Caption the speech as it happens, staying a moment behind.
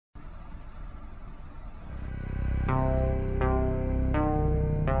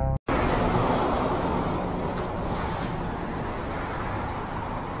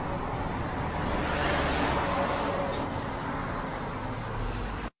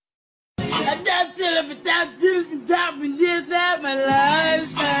up without chilling and dropping this out my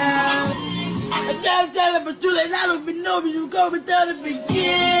lifestyle. I don't tell it, but you like I don't be know you go without the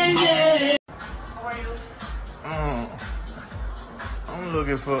beginning. How are you? I'm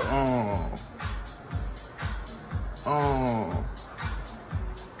looking for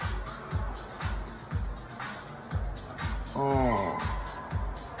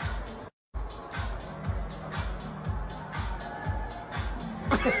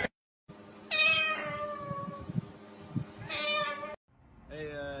Hey,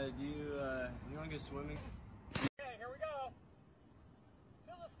 do you want to go swimming? Okay, here we go.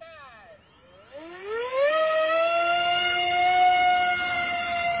 To the sky.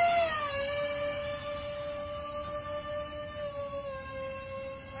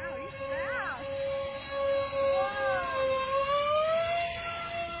 Wow, he's fast.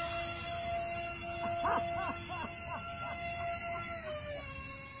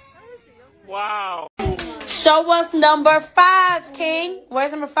 Wow. Show us number 5, King.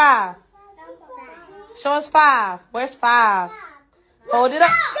 Where's number 5? Show us 5. Where's 5? Hold it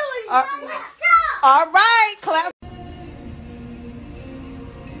up. All right, clap.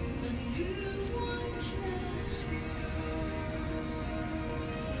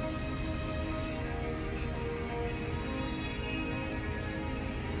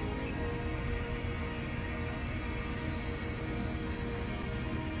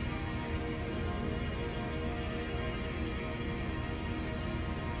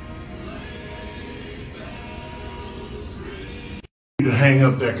 To hang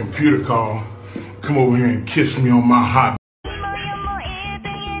up that computer call, come over here and kiss me on my hot.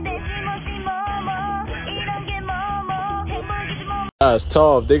 That's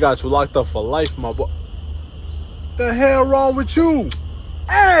tough. They got you locked up for life, my boy. The hell wrong with you?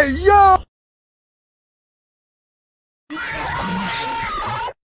 Hey, yo!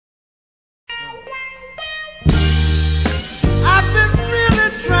 I've been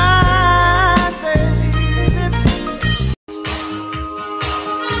really trying, baby.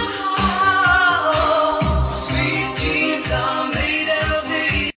 Sweet dreams are made of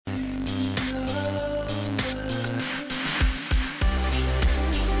these.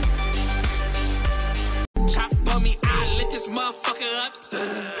 Chop for me, I lit this motherfucker up.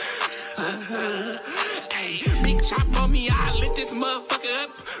 Hey, big chop for me, I lit this motherfucker up.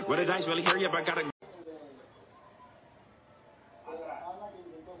 What did I really hear you? I gotta.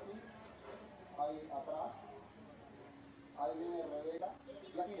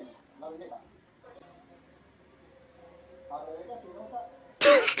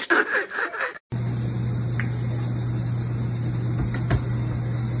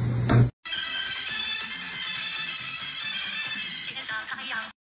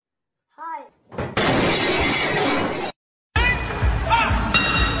 Hi.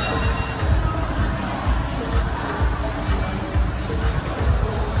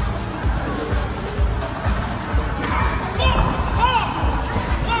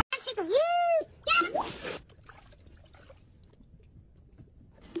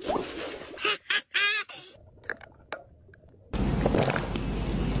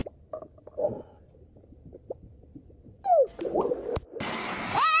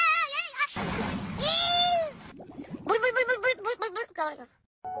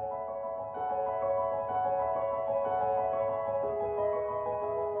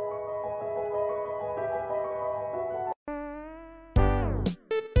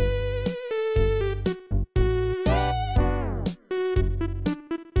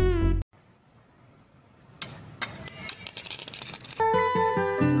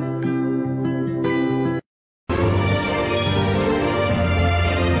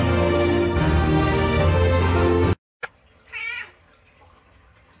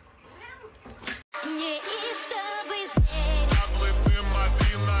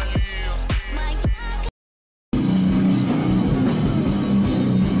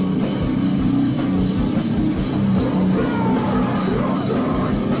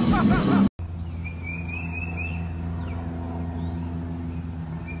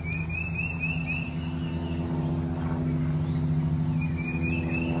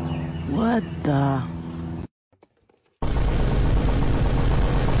 What the?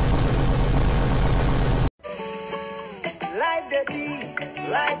 Life the beat,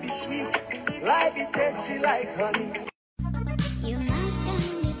 life is sweet, life is tasty like honey. You must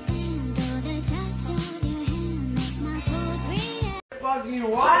understand, though the touch of your hand makes my pulse react. Fucking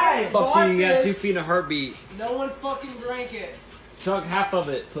why? Fuck you, you got 2 feet in a heartbeat. No one fucking drank it. Chug half of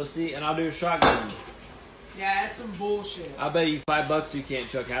it, pussy, and I'll do a shotgun. Yeah, that's some bullshit. I'll bet you $5 you can't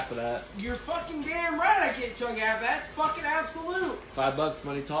chug half of that. You're fucking damn right I can't chug half. That's fucking absolute. $5,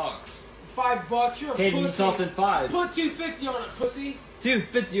 money talks. $5. You're a Tatum pussy. sauce and 5. Put 250 on it, pussy.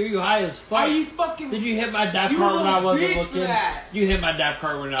 250, you high as fuck. Are you fucking? Did you hit my dap You card when I wasn't bitch for looking? that. You hit my dap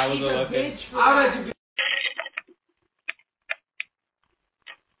card when I wasn't He's a looking. bitch for that.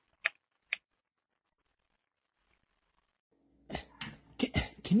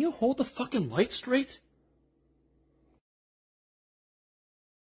 Can you hold the fucking light straight?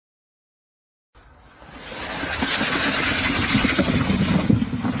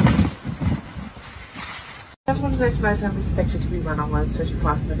 One of those flights are expected to be run on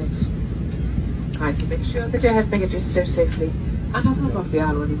 35 minutes. Kindly make sure that your hand baggage is stowed safely and does not block the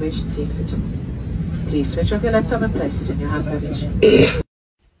aisle when emergency exit. Please switch off your laptop and place it in your hand baggage.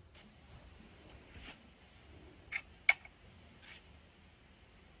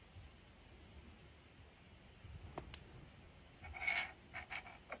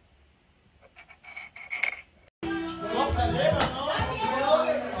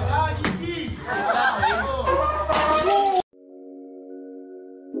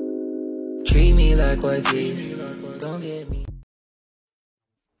 Treat me like white teeth, don't get me.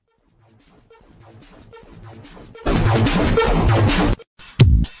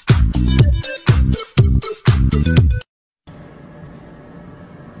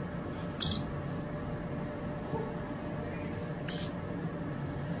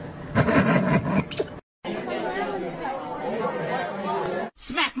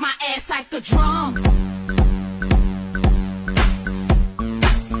 Smack my ass like the drum.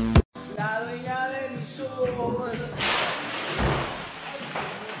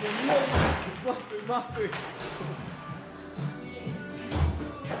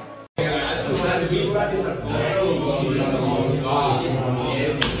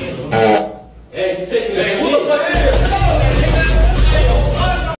 Hey, take it.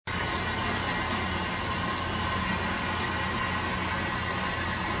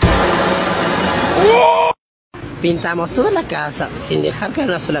 Pintamos toda la casa sin dejar caer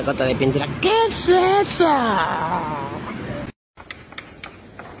una sola gota de pintura. ¿Qué es eso?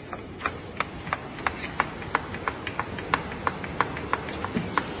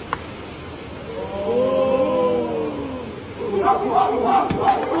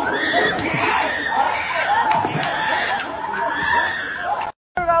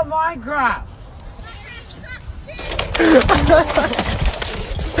 About Minecraft.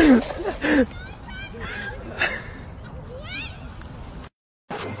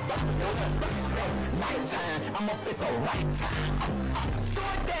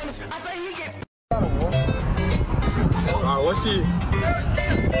 What's she?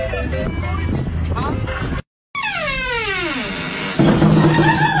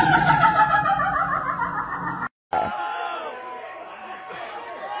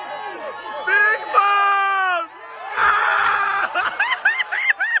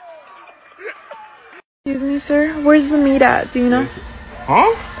 Excuse me, sir. Where's the meat at? Do you know?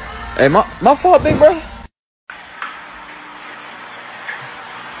 Huh? Hey, my fault, big bro.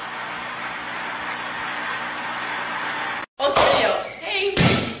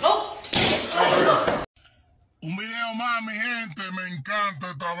 Un video más, mi gente, me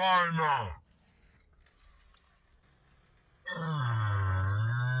encanta esta vaina.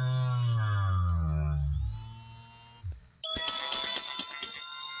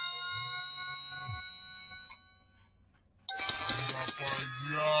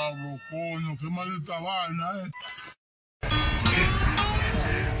 Diablo, coño, qué maldita vaina,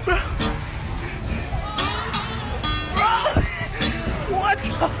 What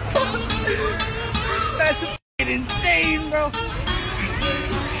the fuck? That's insane, bro.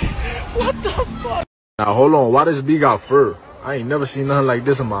 What the fuck? Now hold on, why this bee got fur? I ain't never seen nothing like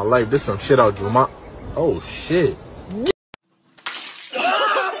this in my life. This some shit out Juma. Oh shit.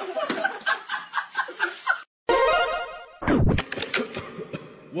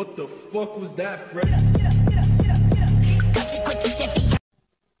 What the fuck was that, Fred?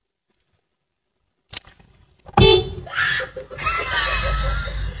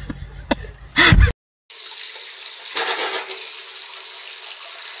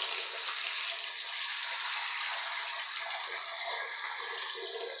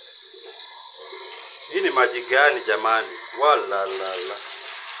 Hii ni maji gani jamani? Walalala.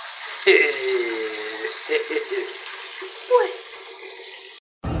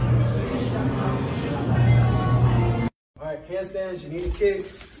 Alright, handstands, you need a kick.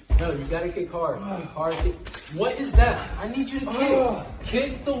 No, you gotta kick hard. Hard kick. What is that? I need you to kick.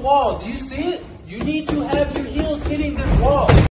 Kick the wall. Do you see it?